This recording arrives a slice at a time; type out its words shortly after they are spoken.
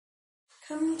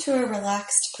Come to a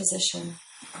relaxed position.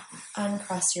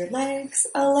 Uncross your legs,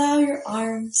 allow your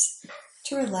arms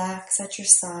to relax at your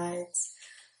sides,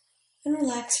 and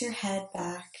relax your head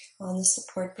back on the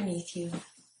support beneath you.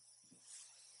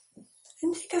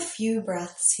 And take a few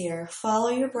breaths here. Follow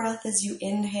your breath as you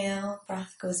inhale.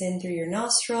 Breath goes in through your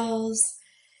nostrils,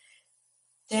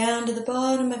 down to the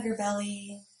bottom of your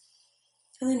belly,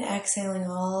 and then exhaling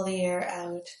all the air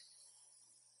out.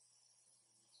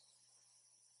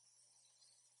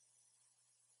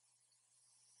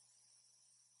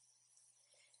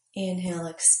 Inhale,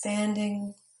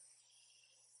 expanding.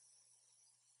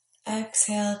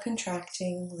 Exhale,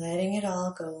 contracting, letting it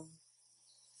all go.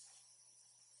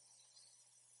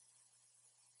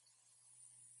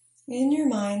 In your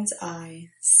mind's eye,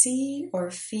 see or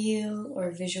feel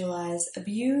or visualize a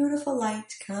beautiful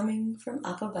light coming from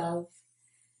up above.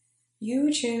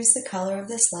 You choose the color of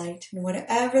this light, and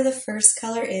whatever the first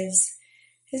color is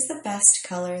the best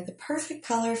color, the perfect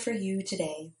color for you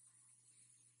today.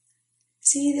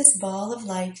 See this ball of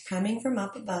light coming from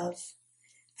up above.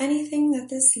 Anything that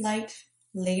this light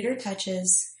later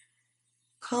touches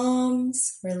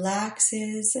calms,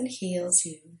 relaxes, and heals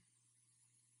you.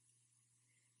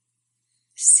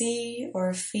 See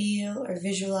or feel or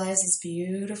visualize this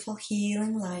beautiful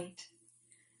healing light.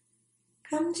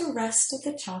 Come to rest at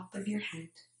the top of your head.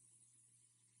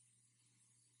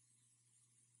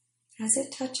 As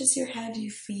it touches your head, you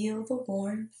feel the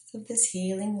warmth of this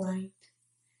healing light.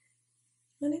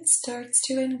 When it starts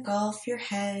to engulf your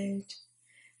head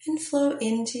and flow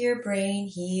into your brain,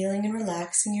 healing and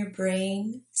relaxing your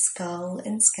brain, skull,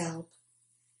 and scalp.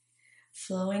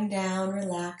 Flowing down,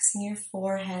 relaxing your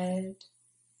forehead,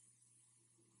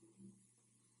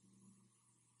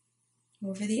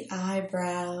 over the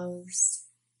eyebrows,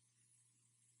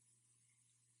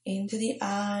 into the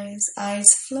eyes.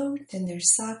 Eyes float in their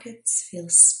sockets, feel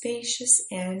spacious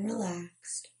and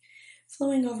relaxed,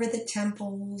 flowing over the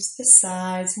temples, the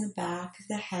sides, and the back of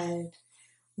the head,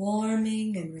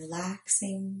 warming and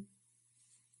relaxing,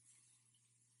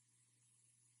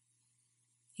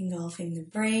 engulfing the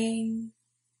brain,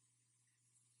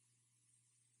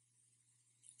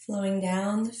 flowing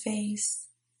down the face,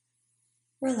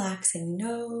 relaxing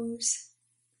nose,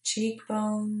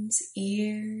 cheekbones,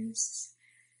 ears,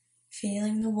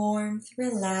 feeling the warmth,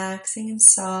 relaxing and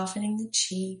softening the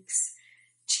cheeks.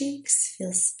 Cheeks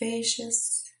feel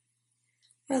spacious,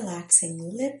 relaxing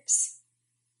lips,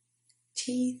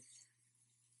 teeth,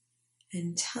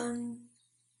 and tongue.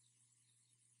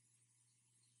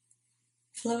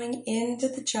 Flowing into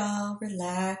the jaw,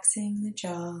 relaxing the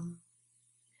jaw,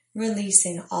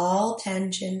 releasing all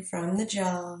tension from the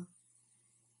jaw.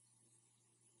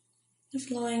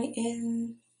 Flowing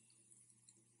in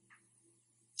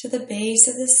to the base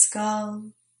of the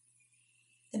skull,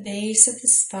 the base of the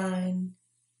spine,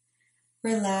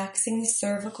 relaxing the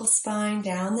cervical spine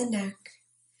down the neck,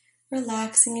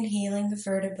 relaxing and healing the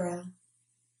vertebra,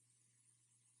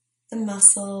 the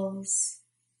muscles,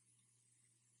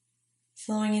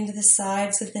 flowing into the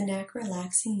sides of the neck,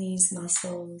 relaxing these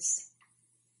muscles,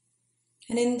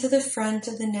 and into the front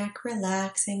of the neck,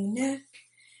 relaxing neck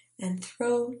and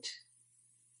throat,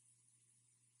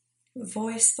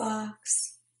 voice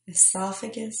box,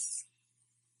 esophagus,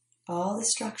 all the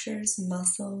structures,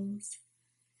 muscles,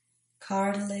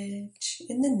 cartilage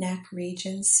in the neck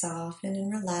region soften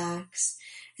and relax,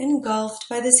 engulfed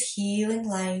by this healing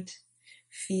light,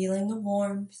 feeling the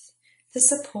warmth, the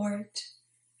support,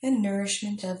 and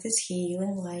nourishment of this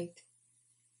healing light.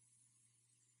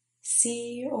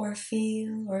 See or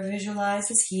feel or visualize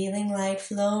this healing light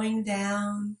flowing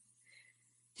down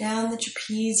the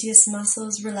trapezius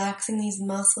muscles, relaxing these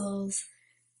muscles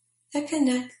that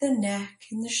connect the neck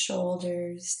and the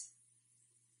shoulders.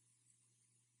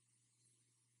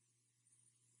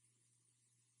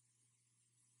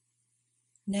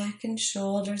 Neck and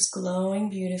shoulders glowing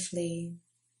beautifully.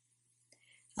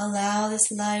 Allow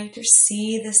this light or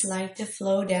see this light to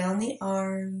flow down the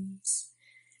arms,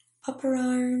 upper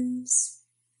arms,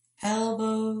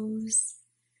 elbows,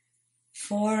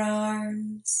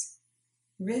 forearms,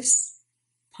 wrists,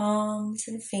 palms,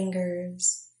 and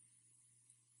fingers.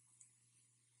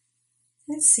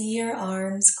 And see your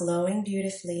arms glowing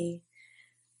beautifully.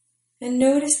 And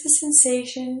notice the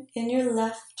sensation in your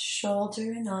left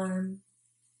shoulder and arm.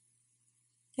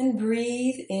 And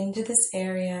breathe into this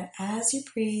area. As you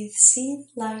breathe, see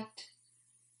the light.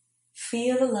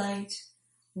 Feel the light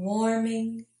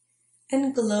warming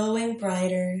and glowing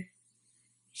brighter,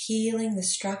 healing the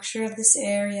structure of this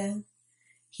area,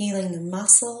 healing the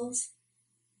muscles,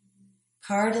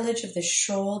 cartilage of the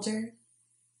shoulder,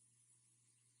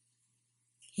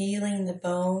 healing the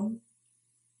bone,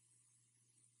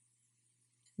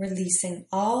 releasing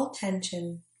all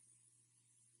tension.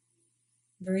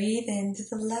 Breathe into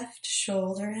the left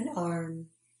shoulder and arm.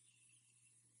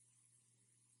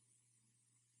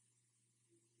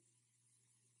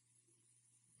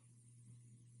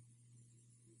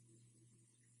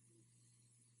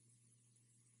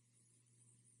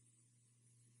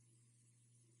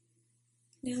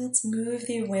 Now let's move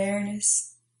your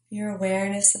awareness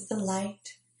of the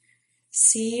light.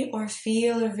 See or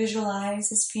feel or visualize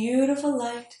this beautiful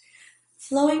light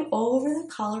flowing over the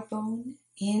collarbone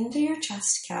into your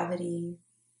chest cavity.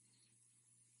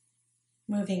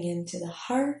 Moving into the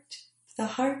heart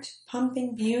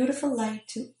pumping beautiful light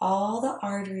to all the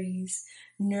arteries,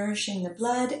 nourishing the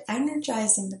blood,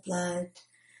 energizing the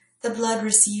blood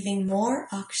receiving more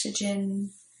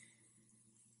oxygen,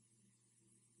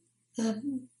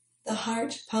 the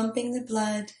heart pumping your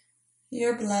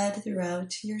blood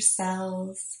throughout your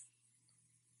cells,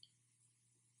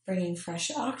 bringing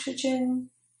fresh oxygen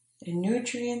and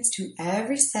nutrients to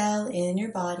every cell in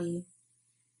your body.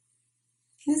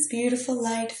 This beautiful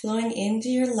light flowing into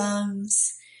your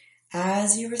lungs.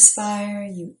 As you respire,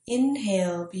 you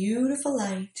inhale beautiful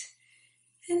light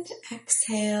and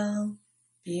exhale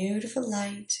beautiful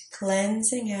light,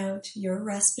 cleansing out your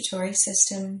respiratory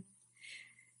system,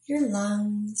 your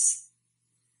lungs,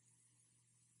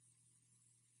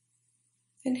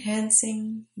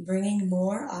 enhancing, bringing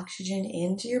more oxygen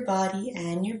into your body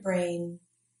and your brain.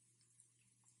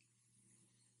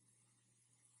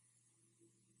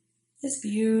 This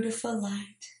beautiful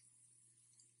light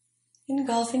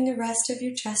engulfing the rest of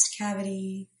your chest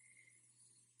cavity,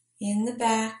 in the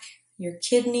back, your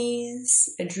kidneys,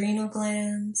 adrenal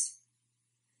glands,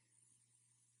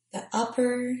 the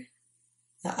upper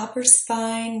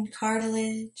spine,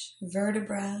 cartilage,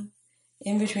 vertebra,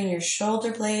 in between your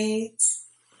shoulder blades,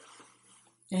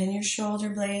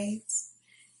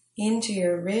 into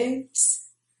your ribs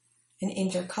and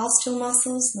intercostal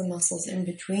muscles, the muscles in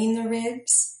between the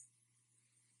ribs,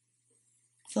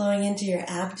 flowing into your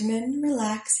abdomen,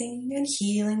 relaxing and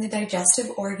healing the digestive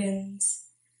organs,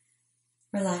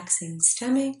 relaxing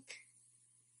stomach,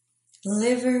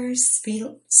 liver,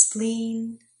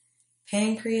 spleen,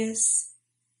 pancreas,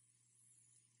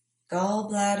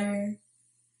 gallbladder,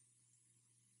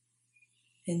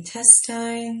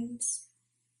 intestines,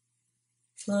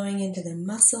 flowing into the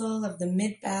muscle of the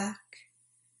mid-back,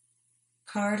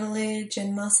 cartilage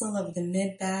and muscle of the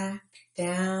mid-back,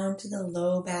 down to the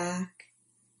low back,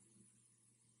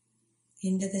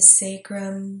 into the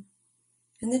sacrum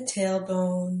and the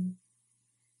tailbone,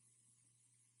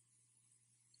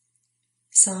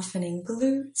 softening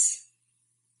glutes,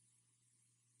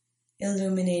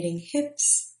 illuminating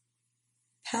hips,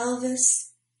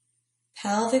 pelvis,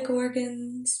 pelvic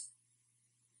organs,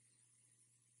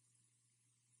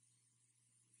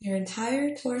 your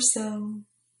entire torso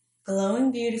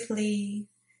glowing beautifully,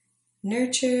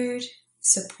 nurtured,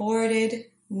 supported,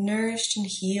 nourished and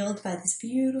healed by this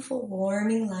beautiful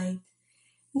warming light.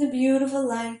 And the beautiful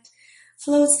light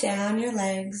flows down your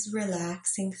legs,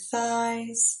 relaxing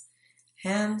thighs,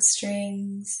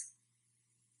 hamstrings,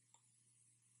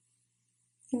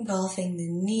 engulfing the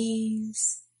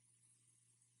knees,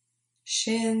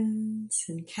 shins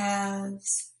and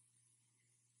calves,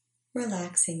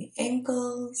 relaxing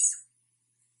ankles,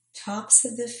 tops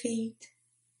of the feet,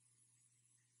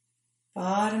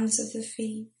 bottoms of the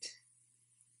feet,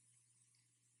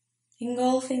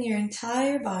 engulfing your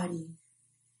entire body.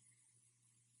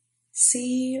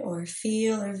 See or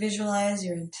feel or visualize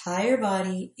your entire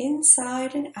body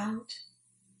inside and out.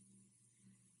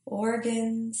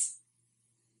 Organs,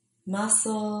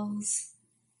 muscles,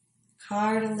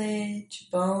 cartilage,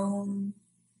 bone,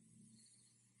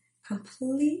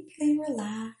 completely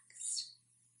relaxed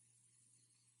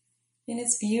in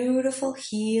its beautiful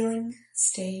healing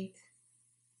state,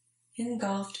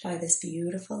 engulfed by this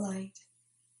beautiful light.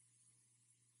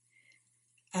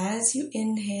 As you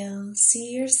inhale,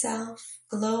 see yourself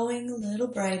glowing a little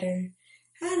brighter,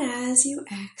 and as you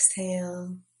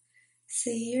exhale,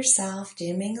 see yourself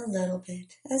dimming a little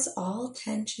bit as all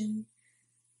tension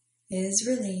is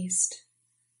released.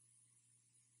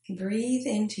 Breathe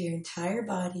into your entire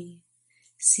body,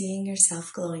 seeing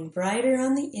yourself glowing brighter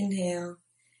on the inhale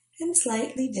and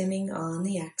slightly dimming on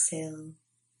the exhale.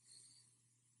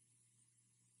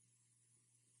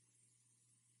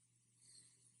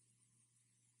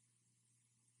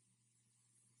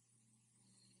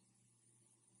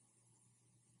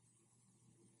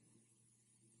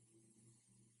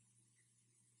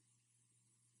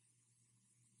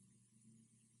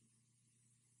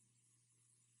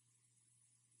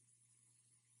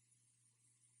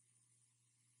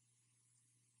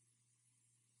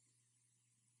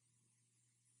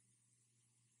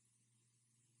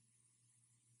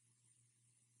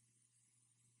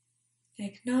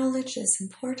 Acknowledge this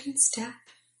important step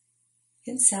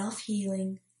in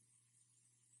self-healing.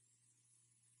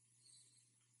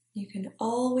 You can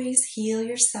always heal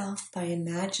yourself by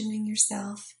imagining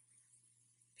yourself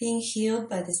being healed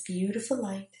by this beautiful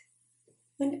light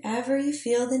whenever you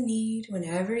feel the need,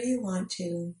 whenever you want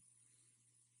to.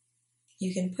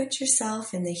 You can put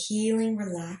yourself in the healing,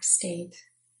 relaxed state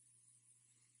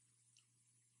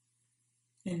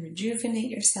and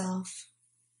rejuvenate yourself.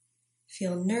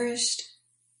 Feel nourished,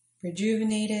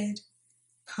 rejuvenated,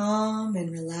 calm, and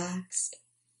relaxed.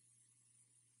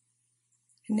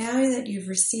 And now that you've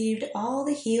received all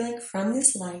the healing from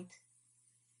this light,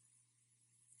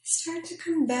 start to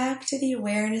come back to the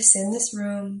awareness in this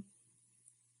room.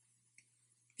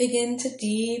 Begin to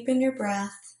deepen your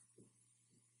breath,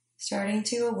 starting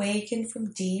to awaken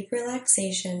from deep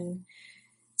relaxation.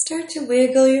 Start to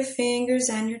wiggle your fingers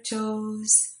and your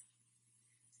toes.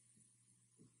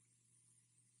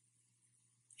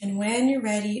 And when you're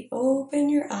ready, open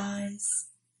your eyes,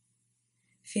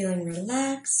 feeling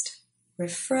relaxed,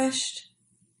 refreshed,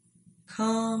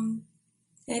 calm,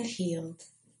 and healed.